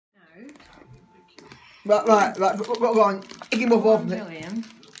Right. Go on. You can both open it. William.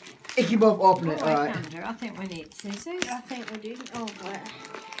 You can both open it. Oh, All right. Andrew, I think we need scissors. I think we do. Oh, what?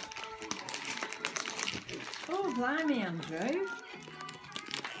 Oh, blimey, Andrew.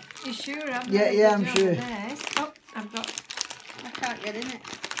 You sure? I've Yeah, I'm sure. Oh, I've got. I can't get in it.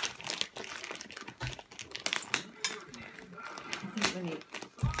 I think we need.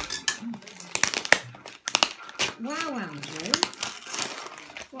 Wow, Andrew.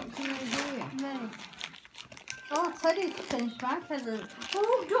 What can I do here? No. Oh, Teddy's finished my present.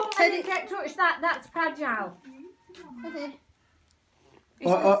 Oh, don't let it get touched. That's fragile. Teddy.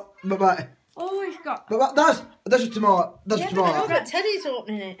 But Oh, he's got. But that's for tomorrow. That's for tomorrow. Oh, but Teddy's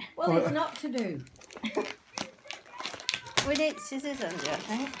opening it. Well, it's not to do. We need scissors, Andy, I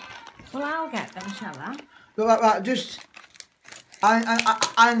think. Well, I'll get them, shall I? But right, just and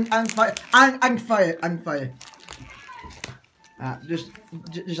fire. Just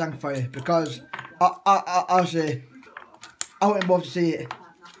hang fire because I'll say I wouldn't bother to see it.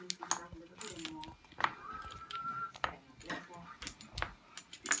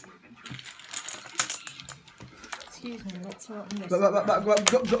 Excuse me, let's open this.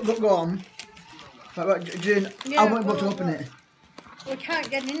 But go on. But June, Yeah, I wouldn't bother to open it. We can't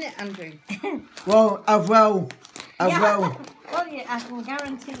get in it, Andrew. Well, I've well. Well, yeah, I can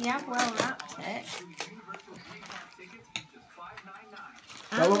guarantee you have well wrapped it.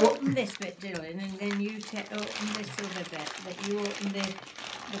 I'll open this bit, Dylan, and then you open this other bit, that you open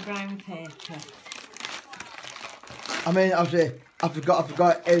the brown paper. I mean, obviously, I forgot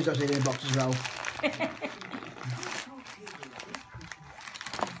it was actually in the box as well.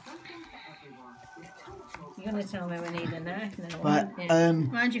 You're going to tell me we need a knife now, Right, aren't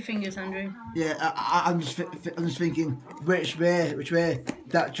you? Mind your fingers, Andrew. Yeah, I'm just thinking which way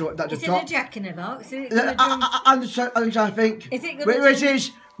that Is it top. a jack in a box? Is it gonna jump? I'm just trying to think. Is it gonna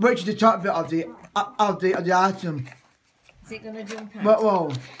which is the top bit of the item? Is it going to jump out?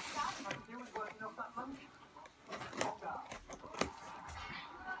 Well.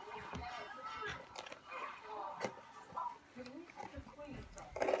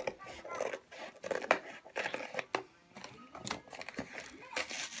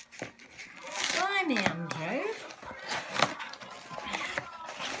 Blimey, Andrew.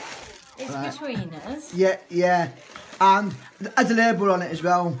 It's Right. between us. Yeah, and there's a label on it as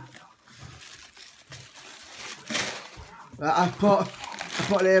well. Right, I put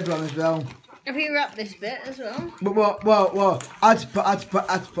a label on as well. Have you wrapped this bit as well? But well, I had to put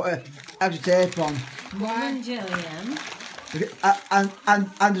a extra tape on. Woman Gillian. And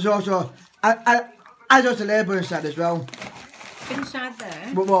there's also there's also a label inside as well. Inside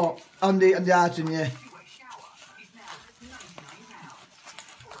there. But what on the item, yeah.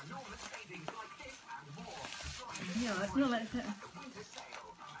 No, let's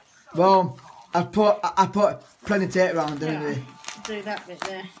Well, I put plenty of tape around, didn't I? Do that bit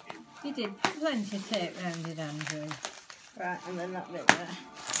there. You did plenty of tape round it, Andrew. Right, and then that bit there.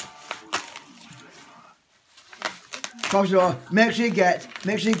 First of all, make sure you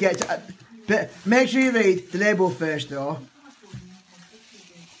read the label first, though.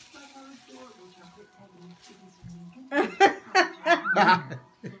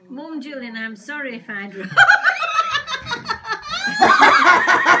 Mum Julian, I'm sorry if I drew.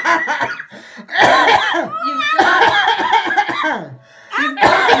 You've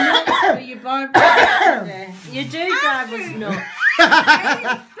got nuts for your barbecue. You do drive us nuts.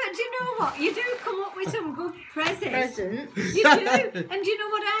 But do you know what? You do come up with some good presents. You do. And do you know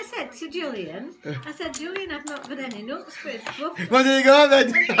what I said to Julian? I said, Julian, I've not got any nuts for his buffet. Where did you go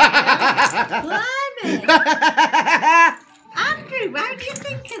then? Blimey! Andrew, how do you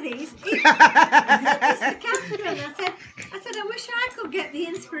think of these? I said this to Catherine. I said, I wish I could get the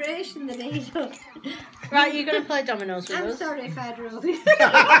inspiration that he does. Right, you're going to play dominoes with us? I'm sorry if I drove you.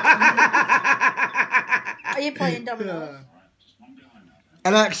 Are you playing dominoes?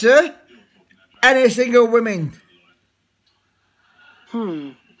 Alexa, any single women?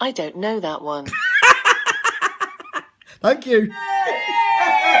 I don't know that one. Thank you.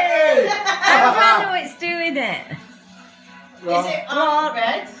 I know it's doing it. Is it on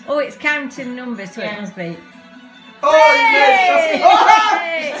red? Oh, it's counting numbers, so it must be. Oh,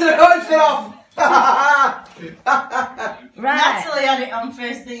 yes! Turn off! Right. Natalie had it on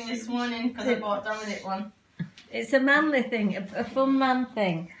first thing this morning because I bought Dominic one. It's a manly thing, a fun man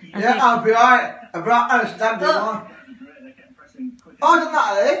thing. Yeah, I'll be right. I'll understand it one. Oh, didn't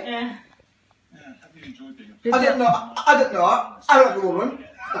that, Yeah. I didn't know. I don't know the woman.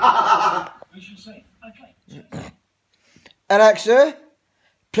 Alexa,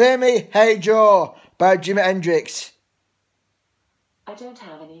 play me Hey Joe by Jimi Hendrix. I don't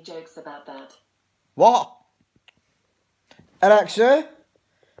have any jokes about that. What? Alexa,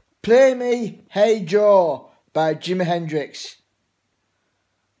 play me Hey Joe by Jimi Hendrix.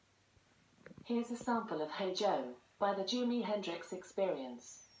 Here's a sample of Hey Joe by the Jimi Hendrix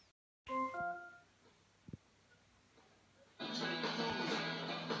Experience.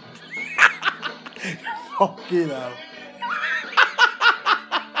 Fucking hell.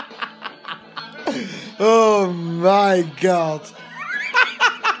 Oh my God.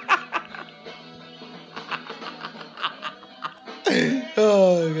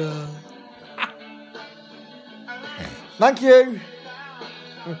 Oh God. Thank you.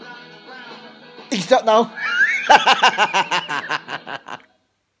 You can stop now.